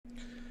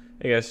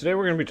Hey guys, today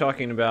we're going to be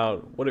talking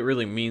about what it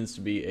really means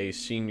to be a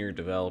senior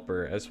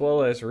developer, as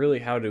well as really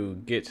how to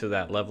get to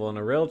that level in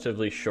a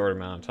relatively short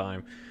amount of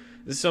time.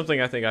 This is something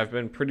I think I've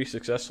been pretty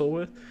successful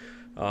with.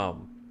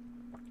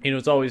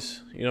 It's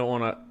always, you don't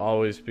want to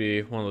always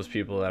be one of those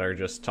people that are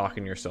just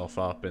talking yourself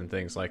up and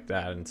things like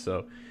that. And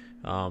so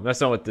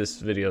that's not what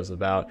this video is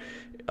about.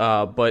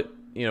 But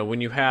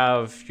when you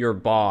have your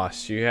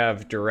boss, you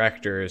have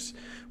directors,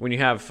 when you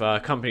have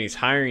companies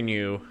hiring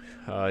you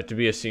to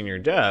be a senior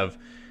dev,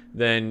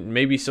 then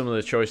maybe some of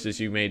the choices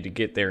you made to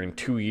get there in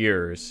 2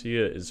 years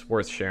is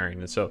worth sharing.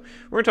 And so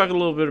we're going to talk a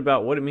little bit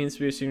about what it means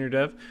to be a senior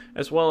dev,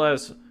 as well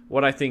as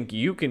what I think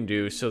you can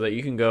do so that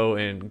you can go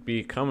and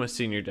become a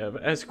senior dev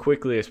as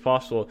quickly as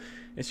possible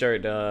and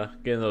start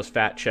getting those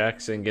fat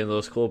checks and getting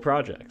those cool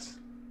projects.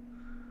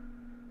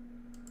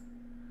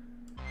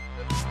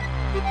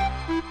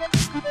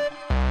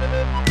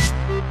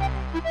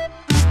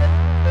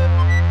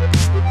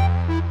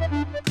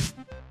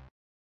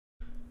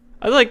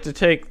 I'd like to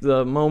take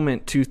the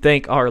moment to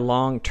thank our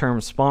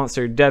long-term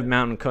sponsor, Dev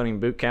Mountain Coding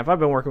Bootcamp. I've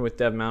been working with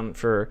Dev Mountain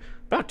for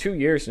about 2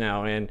 years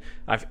now, and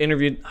I've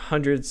interviewed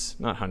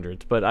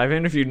I've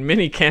interviewed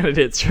many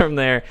candidates from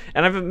there,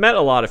 and I've met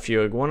a lot of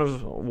few.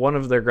 One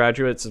of their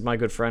graduates is my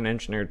good friend,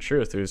 Engineer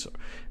Truth, who's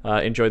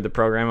enjoyed the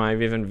program.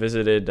 I've even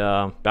visited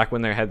back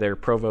when they had their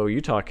Provo,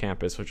 Utah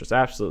campus, which was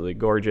absolutely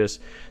gorgeous.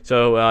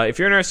 So if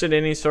you're interested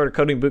in any sort of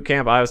coding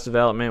bootcamp, iOS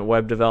development,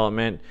 web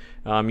development,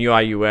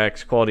 UI,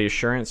 UX, quality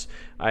assurance,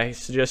 I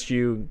suggest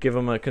you give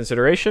them a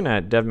consideration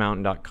at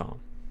devmountain.com.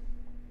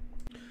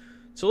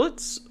 So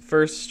let's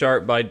first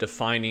start by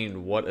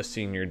defining what a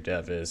senior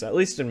dev is, at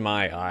least in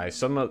my eyes.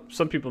 Some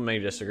people may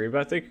disagree,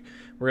 but I think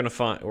we're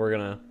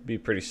gonna be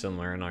pretty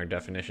similar in our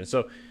definition.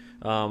 So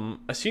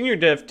a senior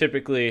dev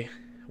typically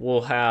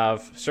will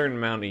have a certain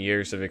amount of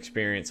years of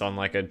experience on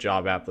like a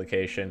job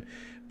application,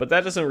 but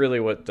that doesn't really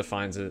what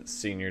defines a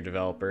senior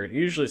developer.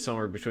 Usually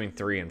somewhere between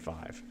 3 and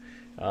 5.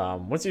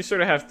 Once you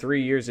sort of have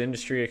 3 years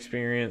industry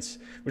experience,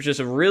 which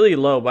is really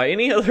low by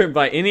any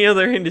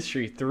other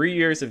industry, 3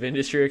 years of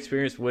industry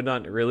experience would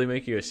not really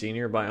make you a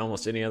senior by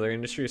almost any other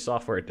industry.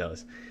 Software it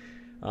does.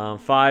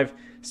 5,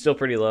 still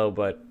pretty low,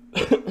 but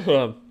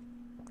devs,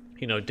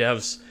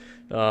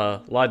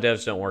 a lot of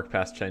devs don't work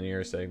past 10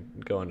 years. They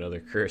go into other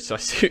careers, so I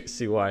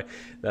see why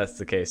that's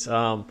the case.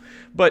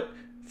 But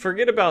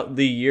forget about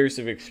the years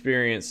of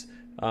experience.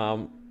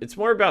 It's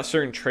more about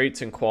certain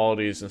traits and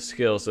qualities and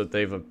skills that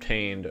they've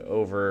obtained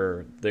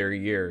over their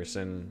years.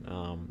 And,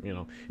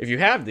 if you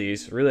have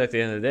these, really at the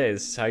end of the day,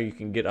 this is how you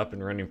can get up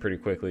and running pretty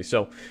quickly.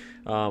 So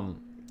a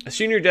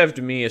senior dev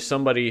to me is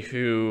somebody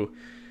who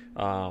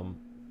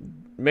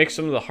makes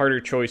some of the harder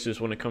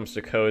choices when it comes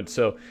to code.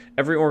 So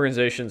every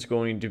organization is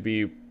going to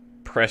be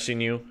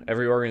pressing you.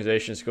 Every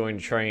organization is going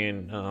to try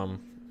and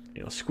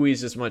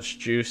squeeze as much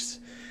juice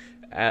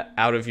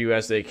out of you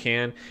as they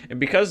can. And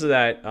because of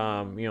that,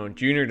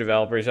 junior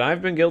developers, and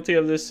I've been guilty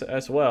of this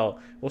as well,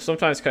 will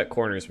sometimes cut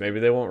corners. Maybe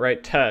they won't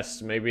write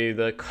tests. Maybe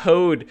the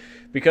code,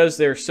 because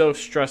they're so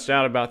stressed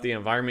out about the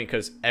environment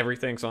because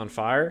everything's on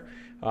fire,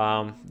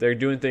 they're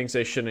doing things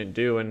they shouldn't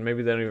do, and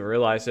maybe they don't even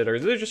realize it, or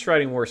they're just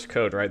writing worse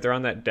code, right? They're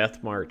on that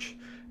death march.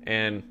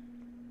 And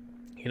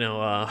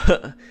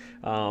the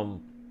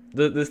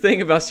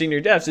thing about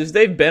senior devs is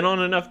they've been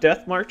on enough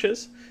death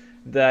marches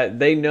that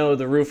they know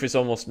the roof is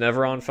almost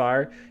never on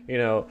fire.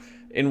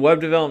 In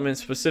web development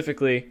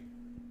specifically,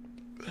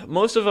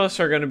 most of us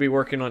are going to be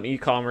working on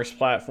e-commerce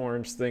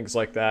platforms, things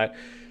like that.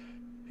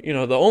 The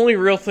only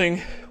real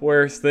thing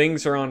where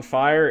things are on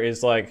fire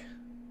is like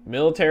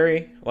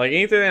military, like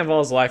anything that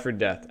involves life or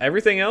death.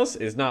 Everything else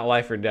is not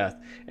life or death.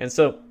 And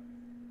so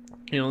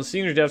the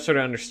senior dev sort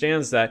of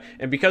understands that,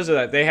 and because of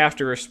that, they have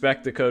to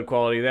respect the code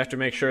quality. They have to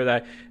make sure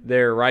that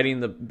they're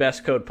writing the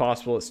best code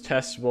possible. It's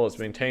testable, it's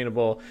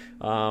maintainable,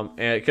 and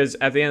because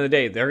at the end of the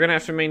day, they're going to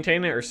have to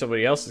maintain it, or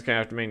somebody else is going to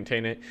have to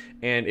maintain it.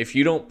 And if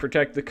you don't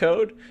protect the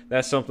code,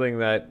 that's something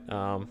that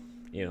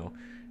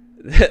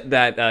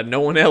that no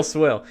one else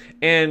will.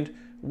 And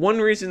one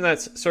reason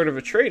that's sort of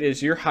a trait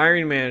is your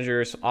hiring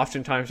managers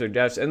oftentimes are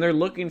devs, and they're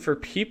looking for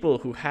people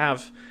who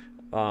have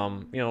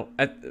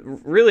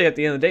really at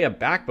the end of the day, a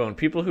backbone.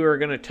 People who are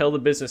going to tell the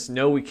business,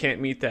 no, we can't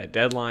meet that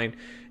deadline,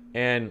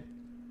 and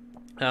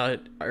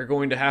are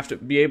going to have to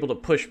be able to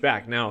push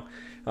back. Now,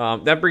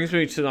 that brings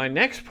me to my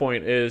next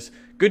point is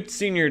good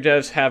senior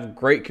devs have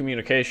great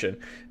communication.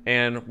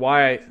 And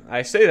why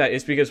I say that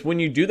is because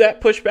when you do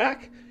that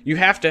pushback, you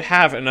have to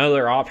have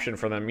another option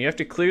for them. You have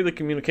to clearly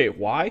communicate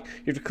why. You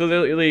have to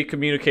clearly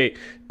communicate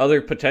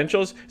other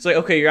potentials. It's like,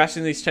 okay, you're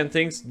asking these 10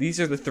 things. These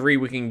are the 3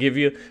 we can give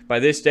you by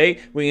this date.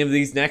 We can give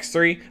these next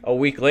 3 a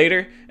week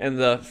later, and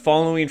the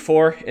following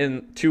 4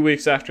 in 2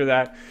 weeks after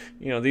that.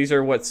 These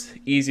are what's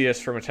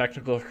easiest from a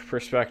technical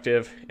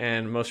perspective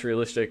and most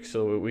realistic,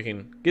 so we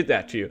can get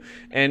that to you.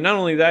 And not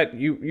only that,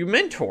 you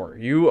mentor.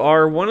 You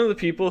are one of the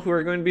people who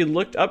are going to be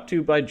looked up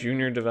to by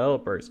junior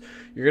developers.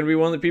 You're going to be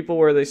one of the people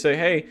where they say,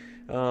 hey,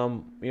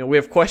 we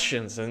have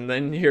questions, and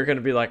then you're going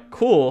to be like,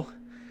 cool,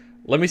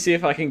 let me see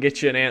if I can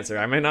get you an answer.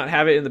 I may not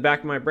have it in the back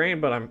of my brain,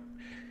 but I'm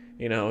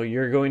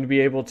you're going to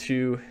be able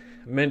to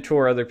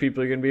mentor other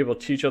people. You're going to be able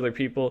to teach other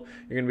people.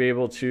 You're going to be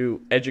able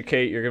to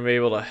educate. You're going to be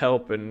able to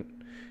help, and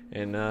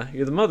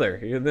you're the mother.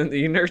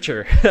 You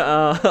nurture.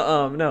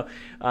 No,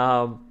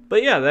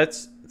 but yeah,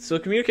 so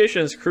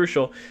communication is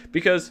crucial,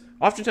 because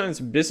oftentimes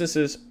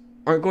businesses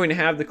aren't going to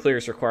have the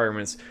clearest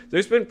requirements.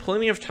 There's been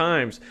plenty of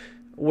times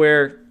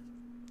where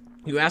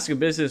you ask a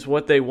business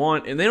what they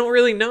want, and they don't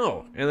really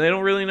know, and they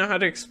don't really know how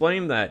to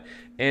explain that.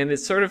 And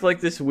it's sort of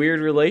like this weird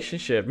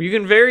relationship. You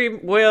can very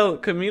well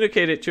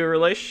communicate it to a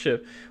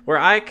relationship where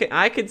I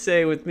could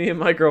say with me and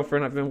my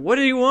girlfriend, I've been, what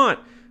do you want?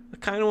 I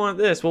kind of want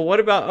this. Well, what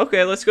about,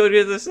 okay, let's go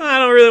do this. No, I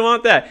don't really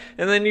want that.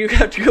 And then you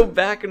have to go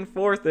back and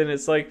forth, and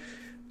it's like,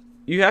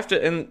 you have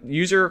to, and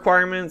user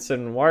requirements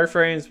and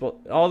wireframes, well,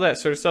 all that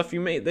sort of stuff,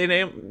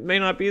 they may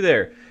not be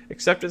there.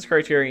 Acceptance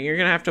criteria, you're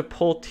going to have to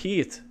pull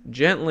teeth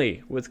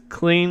gently with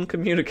clean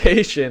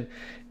communication,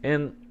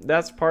 and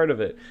that's part of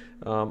it.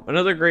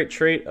 Another great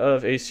trait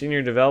of a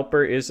senior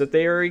developer is that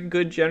they are a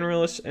good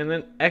generalist and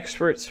an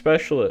expert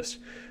specialist.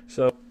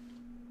 So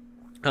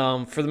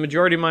for the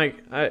majority of my,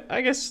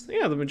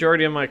 the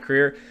majority of my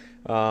career,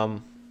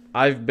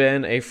 I've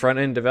been a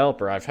front-end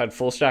developer. I've had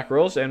full-stack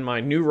roles, and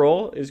my new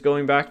role is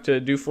going back to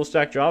do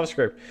full-stack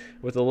JavaScript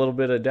with a little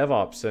bit of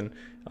DevOps. And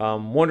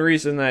one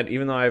reason that,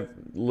 even though I have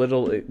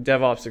little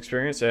DevOps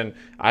experience and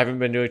I haven't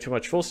been doing too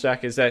much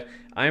full-stack, is that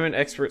I'm an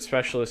expert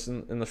specialist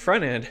in the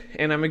front end,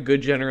 and I'm a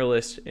good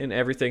generalist in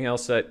everything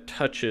else that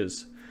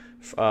touches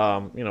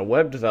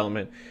web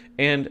development.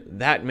 And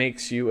that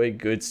makes you a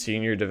good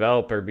senior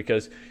developer,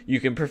 because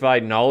you can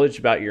provide knowledge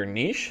about your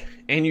niche,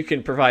 and you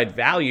can provide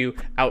value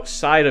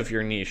outside of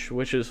your niche,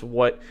 which is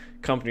what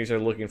companies are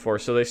looking for.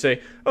 So they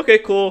say, okay,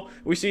 cool,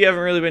 we see you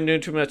haven't really been doing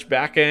too much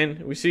back end,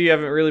 we see you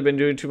haven't really been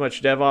doing too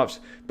much DevOps,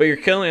 but you're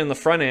killing it in the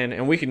front end,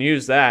 and we can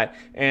use that,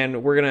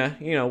 and we're gonna,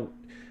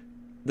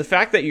 the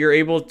fact that you're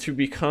able to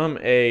become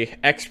a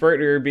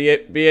expert, or be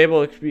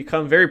able to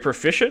become very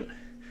proficient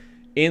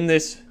in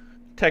this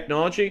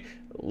technology,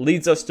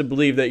 leads us to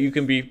believe that you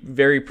can be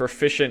very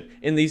proficient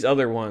in these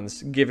other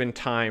ones, given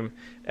time,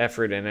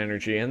 effort, and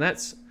energy. And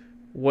that's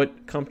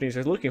what companies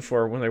are looking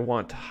for when they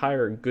want to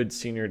hire good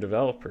senior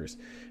developers.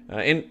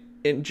 And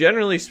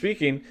generally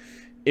speaking,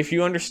 if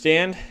you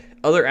understand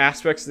other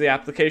aspects of the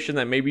application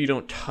that maybe you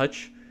don't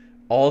touch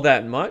all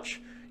that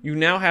much, you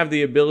now have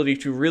the ability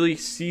to really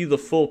see the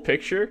full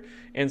picture.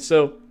 And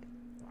so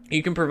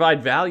you can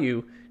provide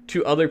value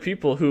to other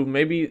people who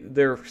maybe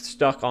they're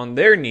stuck on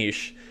their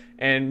niche,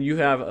 and you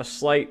have a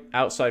slight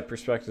outside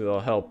perspective that'll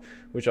help,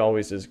 which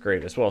always is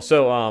great as well.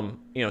 So,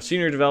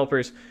 senior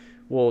developers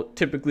will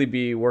typically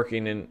be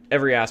working in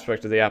every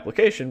aspect of the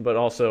application, but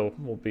also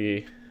will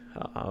be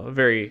a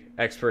very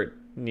expert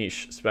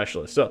niche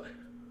specialist. So,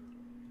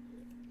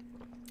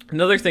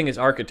 another thing is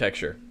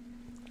architecture.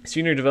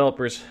 Senior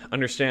developers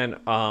understand,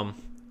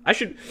 I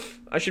should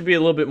be a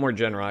little bit more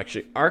general,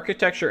 actually.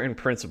 Architecture and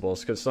principles,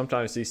 because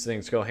sometimes these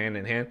things go hand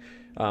in hand.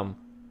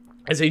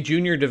 As a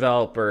junior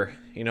developer,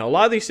 a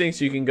lot of these things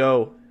you can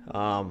go,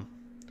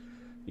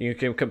 you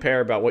can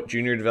compare about what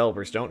junior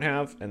developers don't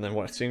have, and then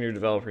what senior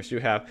developers do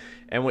have.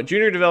 And what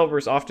junior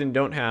developers often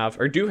don't have,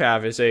 or do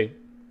have, is a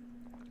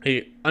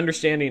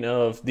understanding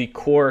of the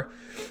core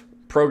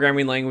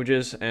programming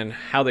languages and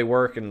how they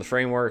work, and the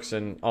frameworks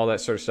and all that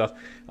sort of stuff.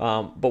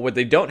 But what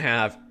they don't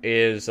have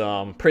is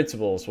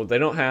principles. What they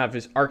don't have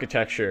is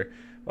architecture.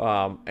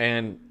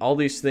 And all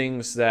these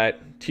things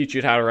that teach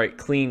you how to write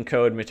clean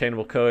code,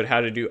 maintainable code,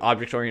 how to do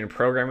object-oriented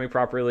programming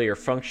properly, or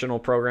functional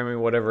programming,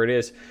 whatever it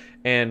is.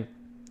 And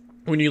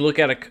when you look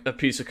at a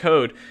piece of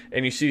code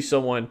and you see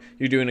someone,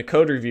 you're doing a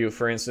code review,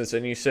 for instance,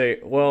 and you say,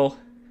 well,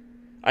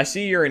 I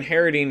see you're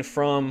inheriting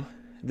from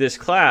this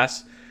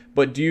class,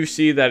 but do you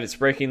see that it's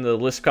breaking the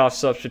list-cost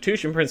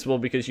substitution principle,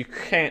 because you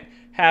can't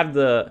have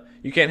the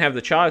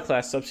child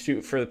class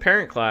substitute for the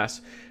parent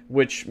class,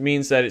 which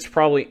means that it's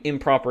probably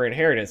improper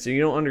inheritance. So you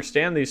don't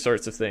understand these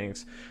sorts of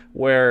things,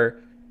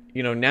 where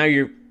now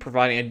you're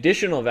providing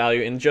additional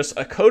value in just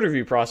a code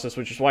review process,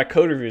 which is why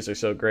code reviews are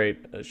so great.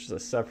 It's just a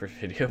separate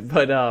video,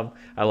 but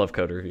I love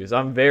code reviews.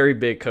 I'm very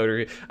big code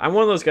review. I'm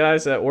one of those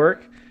guys at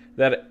work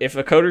that if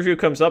a code review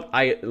comes up,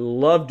 I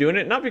love doing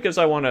it, not because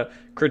I want to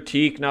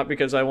critique, not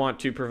because I want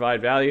to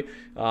provide value.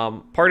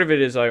 Part of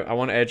it is I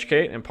want to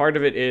educate, and part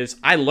of it is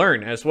I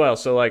learn as well.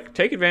 So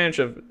take advantage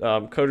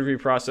of code review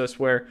process,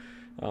 where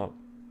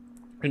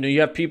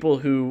you have people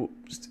who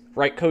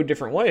write code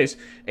different ways,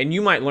 and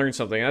you might learn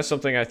something. That's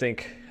something I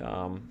think,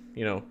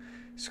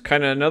 it's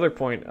kind of another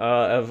point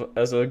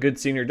as a good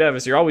senior dev,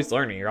 is you're always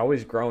learning, you're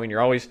always growing,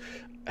 you're always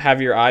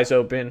have your eyes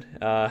open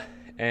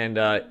and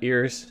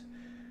ears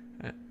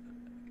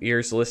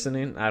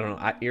listening. I don't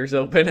know, ears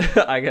open,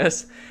 I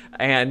guess,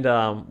 and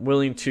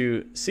willing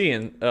to see.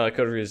 And code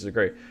reviews is a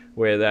great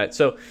way of that.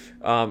 So,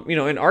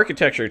 in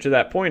architecture, to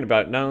that point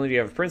about not only do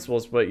you have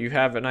principles, but you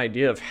have an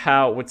idea of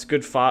what's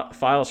good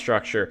file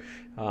structure.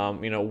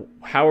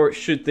 How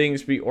should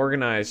things be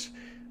organized?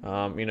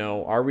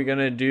 Are we going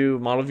to do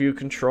model view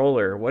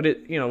controller?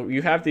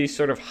 You have these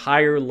sort of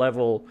higher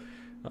level,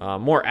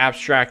 more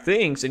abstract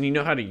things, and you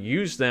know how to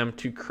use them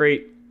to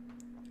create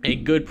a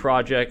good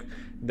project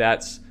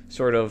that's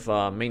sort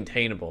of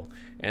maintainable.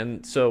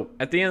 And so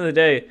at the end of the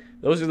day,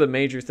 those are the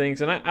major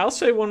things. And I'll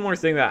say one more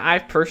thing that I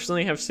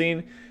personally have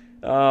seen,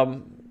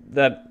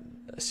 that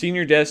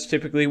senior devs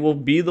typically will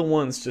be the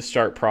ones to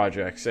start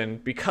projects.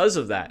 And because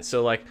of that,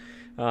 so like,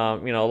 a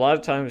lot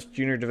of times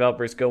junior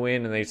developers go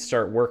in and they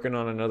start working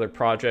on another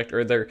project,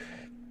 or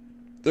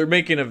they're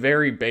making a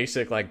very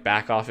basic like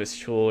back office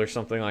tool or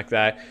something like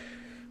that,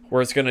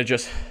 where it's going to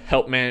just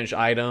help manage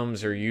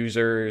items or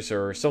users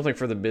or something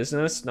for the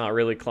business, not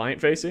really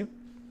client facing.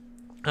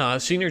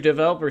 Senior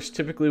developers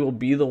typically will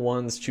be the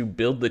ones to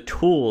build the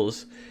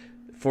tools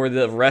for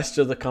the rest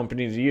of the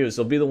company to use.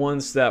 They'll be the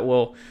ones that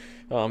will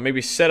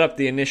maybe set up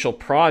the initial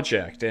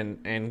project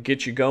and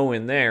get you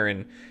going there.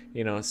 And,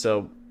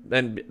 so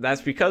then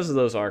that's because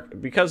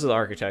of because of the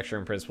architecture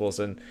and principles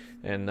and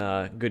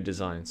good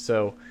design.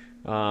 So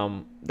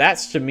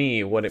that's to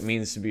me what it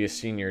means to be a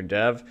senior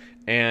dev,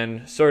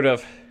 and sort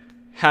of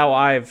how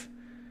I've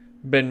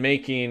been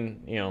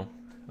making,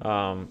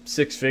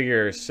 six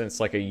figures since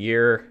like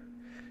a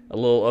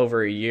little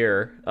over a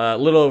year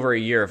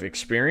of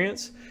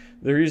experience.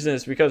 The reason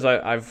is because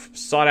I've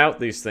sought out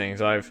these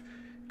things. I've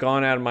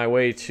gone out of my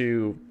way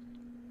to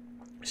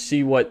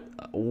see what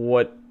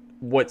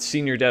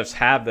senior devs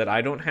have that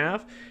I don't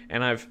have,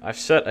 and I've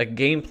set a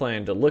game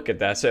plan to look at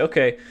that. Say,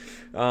 okay,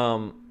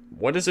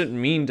 what does it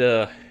mean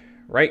to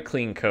write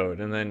clean code?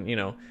 And then,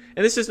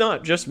 and this is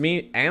not just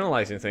me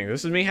analyzing things.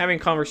 This is me having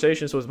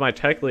conversations with my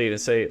tech lead and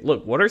say,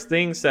 look, what are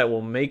things that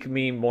will make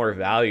me more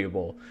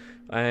valuable?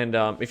 And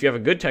if you have a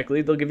good tech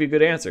lead, they'll give you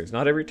good answers.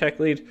 Not every tech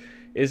lead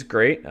is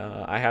great.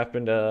 I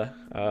happen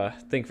to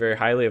think very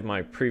highly of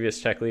my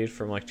previous tech lead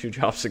from like 2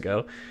 jobs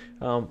ago.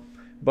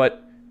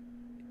 But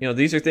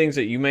these are things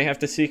that you may have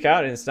to seek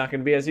out, and it's not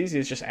going to be as easy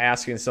as just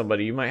asking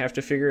somebody. You might have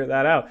to figure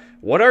that out.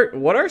 What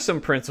are some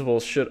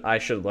principles I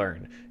should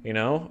learn?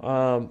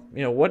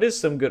 What is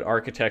some good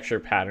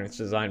architecture patterns,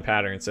 design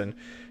patterns, and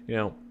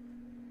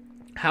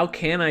how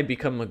can I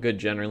become a good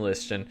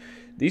generalist? And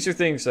these are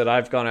things that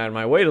I've gone out of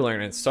my way to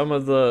learn, and some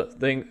of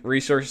the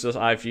resources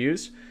I've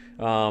used.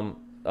 2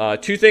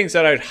 things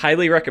that I'd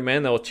highly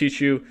recommend that will teach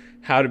you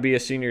how to be a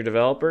senior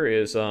developer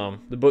is the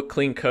book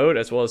Clean Code,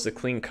 as well as the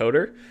Clean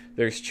Coder.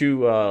 There's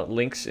 2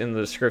 links in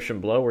the description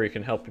below where you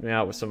can help me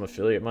out with some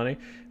affiliate money.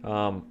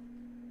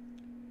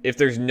 If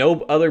there's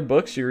no other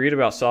books you read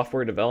about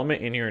software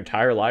development in your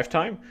entire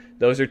lifetime,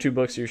 those are 2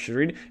 books you should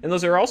read. And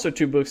those are also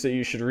 2 books that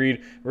you should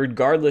read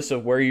regardless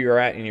of where you're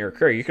at in your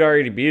career. You could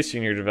already be a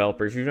senior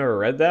developer. If you've never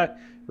read that,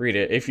 read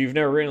it. If you've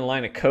never written a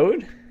line of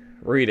code,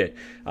 read it.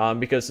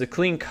 Because the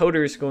Clean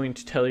Coder is going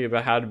to tell you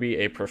about how to be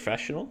a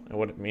professional and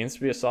what it means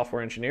to be a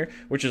software engineer,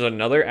 which is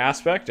another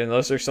aspect. And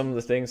those are some of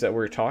the things that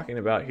we're talking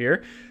about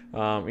here,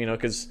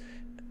 because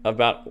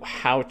about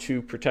how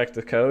to protect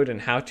the code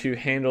and how to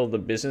handle the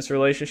business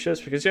relationships,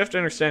 because you have to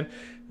understand,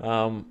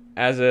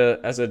 as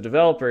a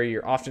developer,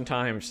 you're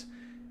oftentimes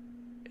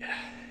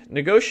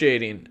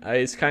negotiating.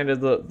 It's kind of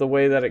the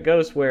way that it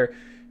goes, where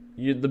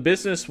the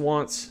business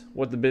wants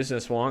what the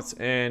business wants,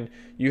 and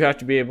you have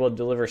to be able to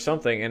deliver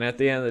something. And at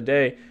the end of the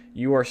day,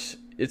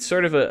 it's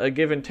sort of a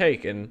give and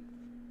take, and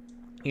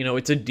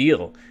it's a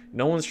deal.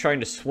 No one's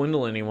trying to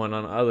swindle anyone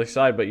on the other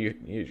side, but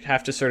you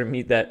have to sort of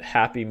meet that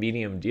happy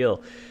medium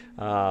deal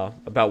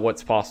about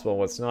what's possible and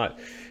what's not.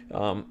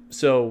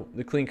 So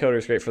the Clean Coder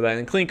is great for that.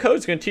 And Clean Code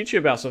is going to teach you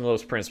about some of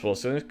those principles.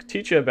 So it's going to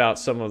teach you about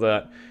some of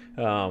that,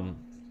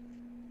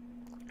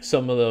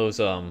 some of those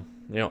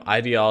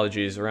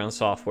ideologies around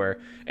software.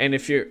 And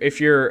if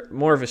you're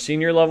more of a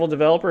senior level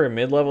developer or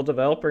mid-level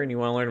developer and you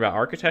want to learn about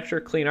architecture,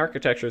 Clean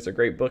Architecture is a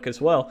great book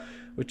as well,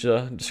 which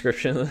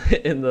description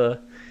in the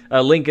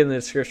link in the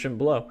description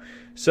below.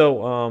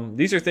 So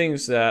these are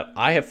things that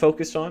I have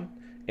focused on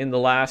in the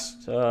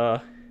last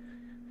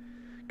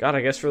I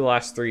guess for the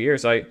last 3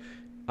 years. I've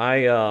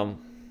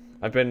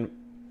been,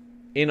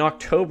 in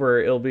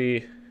October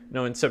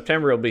in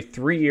September it'll be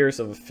 3 years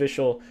of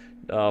official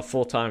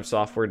full-time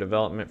software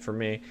development for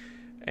me,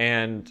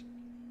 and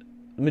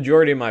the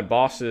majority of my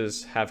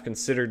bosses have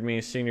considered me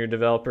a senior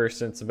developer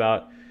since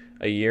about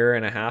a year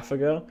and a half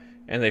ago,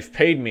 and they've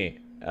paid me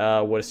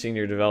what a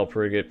senior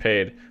developer would get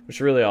paid, which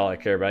is really all I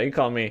care about. You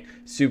call me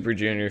super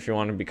junior if you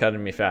want to be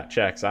cutting me fat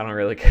checks. I don't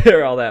really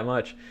care all that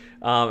much.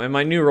 And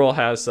my new role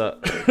has a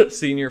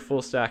senior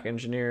full stack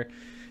engineer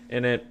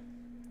in it,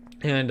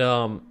 and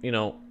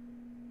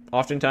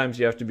oftentimes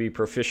you have to be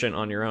proficient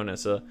on your own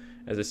as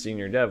a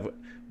senior dev,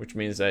 which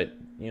means that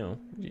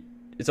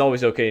it's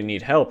always okay to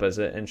need help as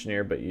an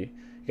engineer, but you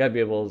got to be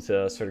able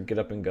to sort of get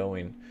up and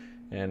going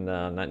and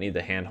not need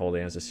the hand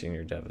holding as a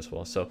senior dev as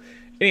well. So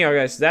anyhow,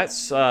 guys,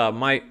 that's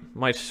my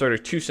sort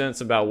of 2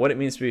 cents about what it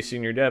means to be a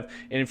senior dev.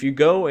 And if you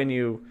go and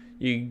you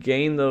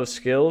gain those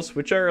skills,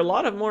 which are a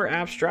lot of more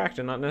abstract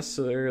and not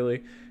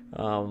necessarily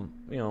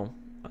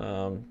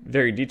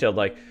very detailed,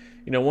 like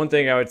one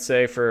thing I would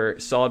say for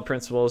solid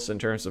principles in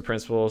terms of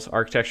principles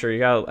architecture, you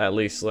gotta at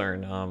least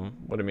learn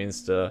what it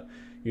means to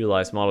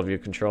utilize model view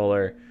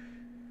controller,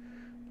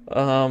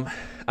 I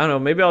don't know.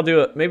 Maybe I'll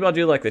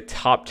do like the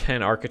top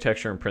 10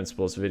 architecture and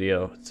principles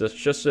video,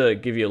 just to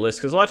give you a list.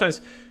 Because a lot of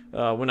times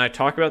when I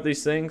talk about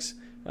these things,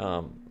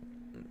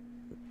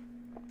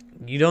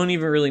 you don't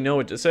even really know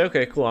what to say.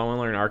 Okay, cool. I want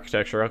to learn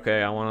architecture.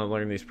 Okay, I want to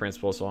learn these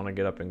principles. So I want to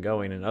get up and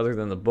going. And other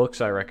than the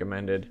books I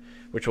recommended,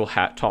 which will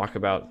talk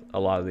about a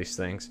lot of these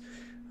things,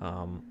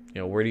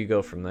 where do you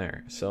go from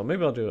there? So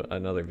maybe I'll do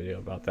another video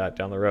about that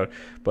down the road.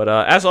 But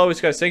as always,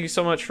 guys, thank you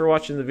so much for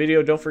watching the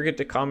video. Don't forget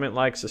to comment,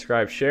 like,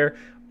 subscribe, share,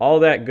 all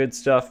that good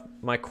stuff.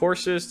 My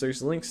courses,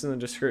 there's links in the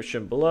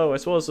description below,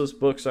 as well as those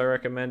books I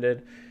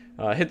recommended.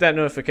 Hit that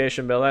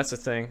notification bell. That's the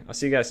thing. I'll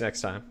see you guys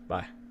next time.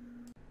 Bye.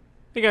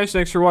 Hey guys,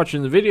 thanks for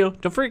watching the video.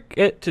 Don't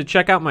forget to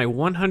check out my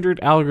 100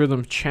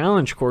 Algorithm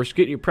Challenge course.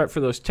 Get you prepped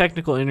for those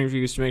technical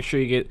interviews to make sure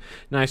you get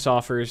nice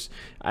offers.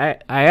 I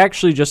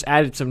actually just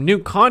added some new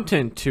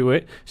content to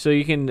it so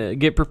you can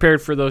get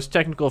prepared for those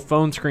technical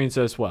phone screens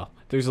as well.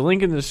 There's a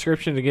link in the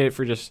description to get it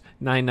for just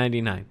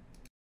 $9.99.